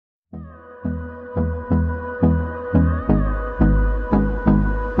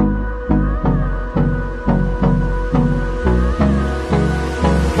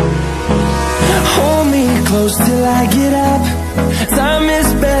close till I get up. Time is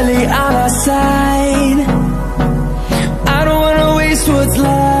barely on our side. I don't wanna waste what's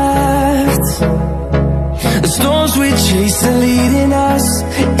left. The storms we chase are leading us,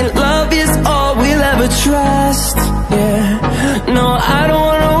 and love is all we'll ever trust. Yeah, no, I don't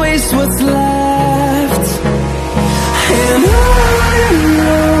wanna waste what's left. And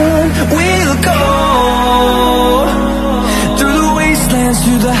on we'll go, through the wastelands,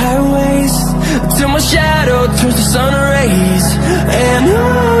 through the highways, till my shadow turns to sun rays. And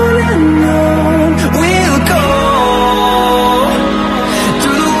on we'll go,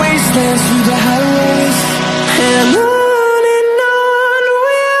 through the wastelands, through the highways, and on we'll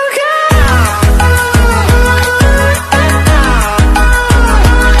go.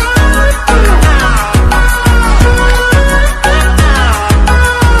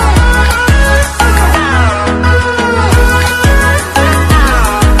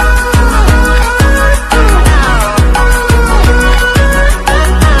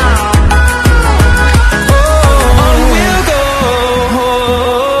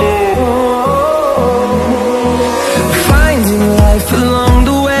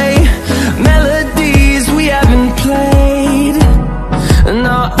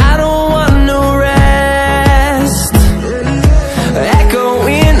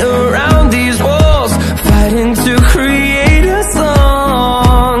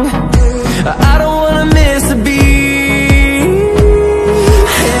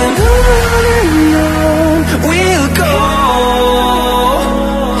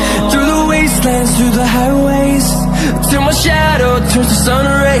 Through the highways, till my shadow turns to sun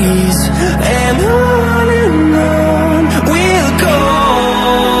rays. And on we'll go,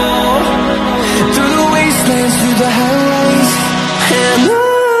 through the wastelands, through the highways, and on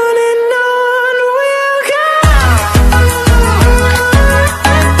we'll go.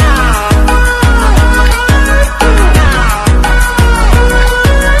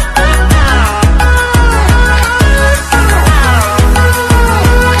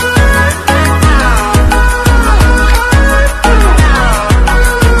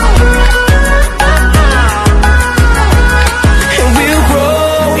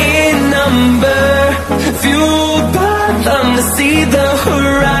 See the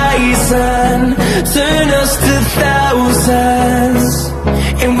horizon, turn us to thousands,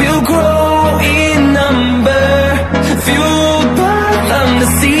 and we'll grow in number, fueled by them. To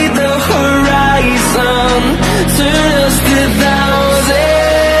see the horizon, turn us to thousands,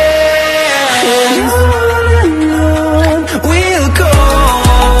 and on we'll go,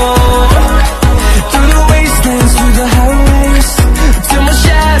 through the wastelands, through the highways, till my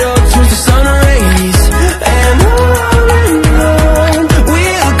shadow turns to sun rays. And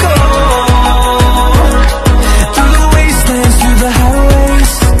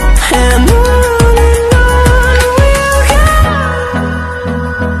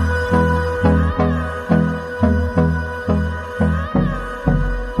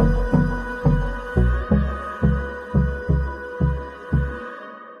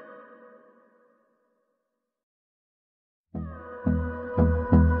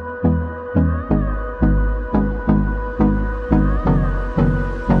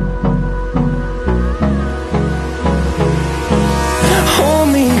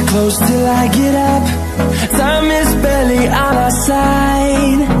close till I get up. Time is barely on our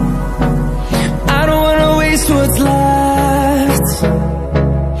side. I don't wanna waste what's left.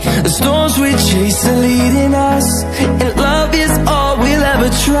 The storms we chase are leading us, and love is all we'll ever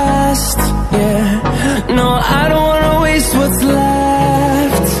trust. Yeah, no, I don't wanna waste what's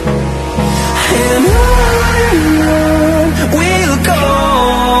left. And on we'll go,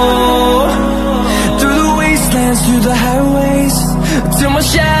 through the wastelands, through the highways, till my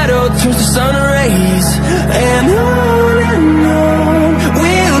shadow turns to sun rays. And on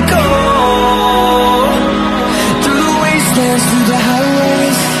we'll go, through the wastelands, through the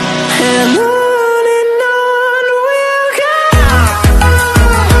highways, and on we'll go.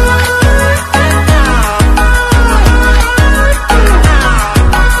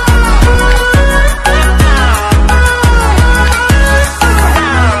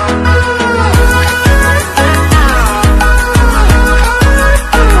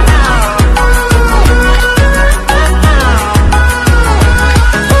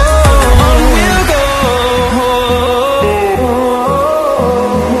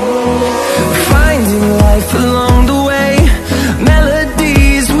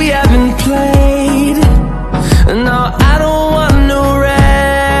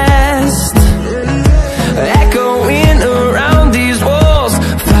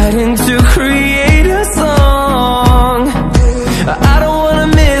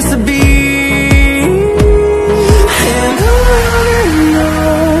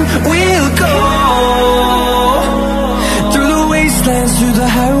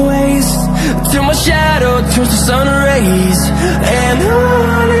 turns to sun rays, and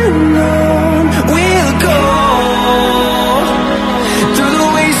on we'll go, through the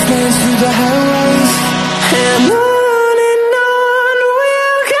wastelands, through the highways, and on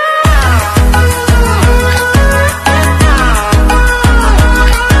we'll go.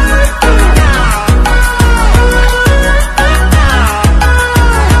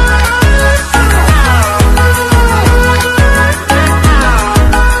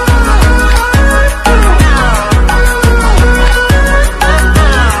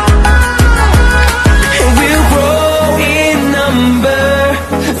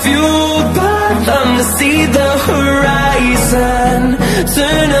 See the horizon,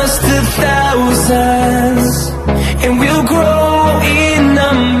 turn us to thousands, and we'll grow in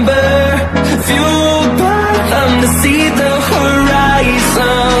number, fueled by them. To see the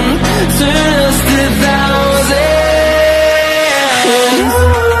horizon, turn us to thousands, and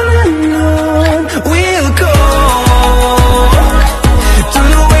on we'll go,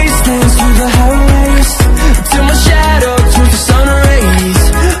 through the wastelands, through the highways, till my shadow turns to sun rays,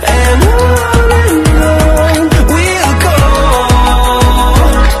 and on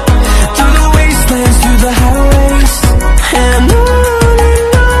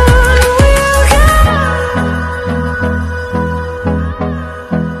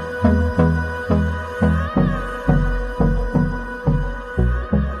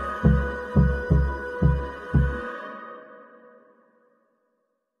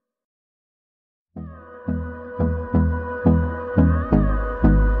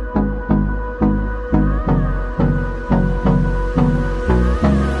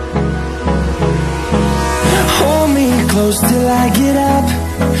close till I get up.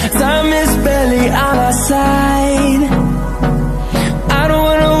 Time is barely on our side. I don't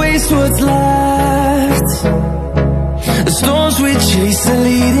wanna waste what's left. The storms we chase are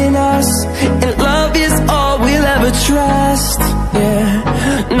leading us, and love is all we'll ever trust. Yeah,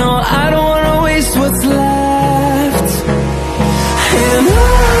 no, I don't wanna waste what's left. And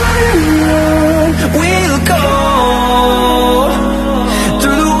on we'll go,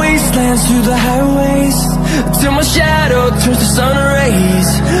 through the wastelands, through the highways, till my shadow turns to sun rays,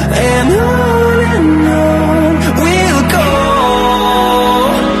 and on we'll go,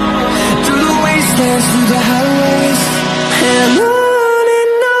 through the wastelands, through the highways, and on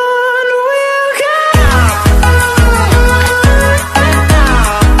we'll go.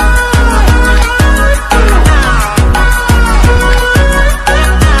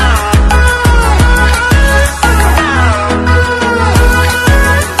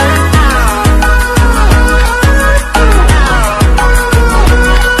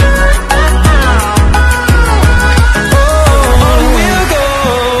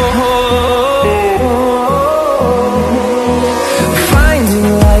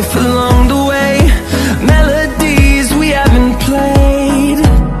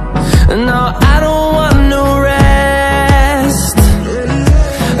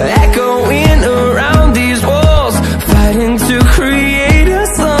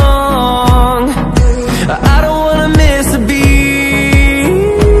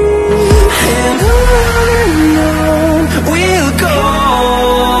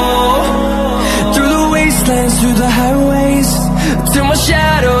 Through the highways, till my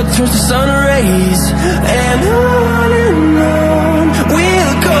shadow turns to sun rays, and on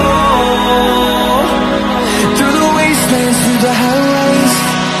we'll go, through the wastelands, through the highways,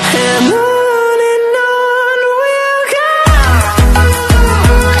 and on we'll go.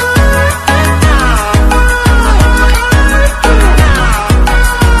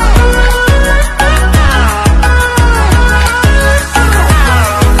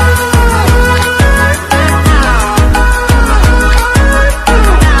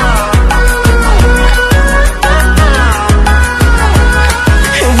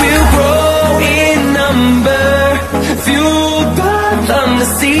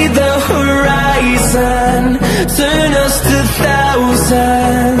 See the horizon, turn us to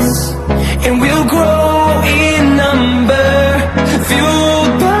thousands, and we'll grow in number,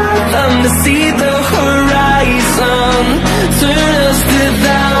 fueled by them. To see the horizon, turn us to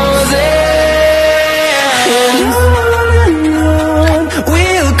thousands, and on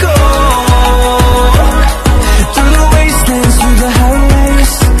we'll go, through the wastelands, through the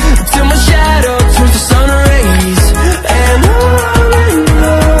highways, till my shadow turns to sun rays, and on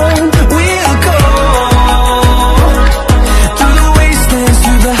we'll go.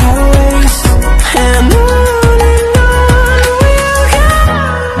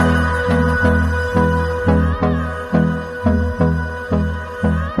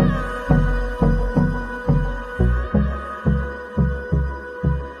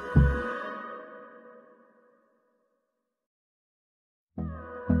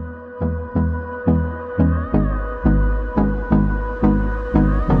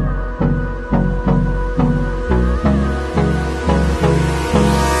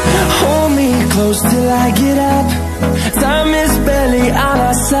 close till I get up. Time is barely on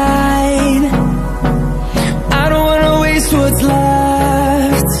our side. I don't wanna waste what's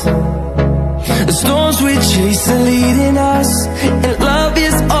left. The storms we chase are leading us, and love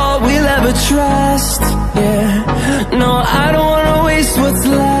is all we'll ever trust. Yeah, no, I don't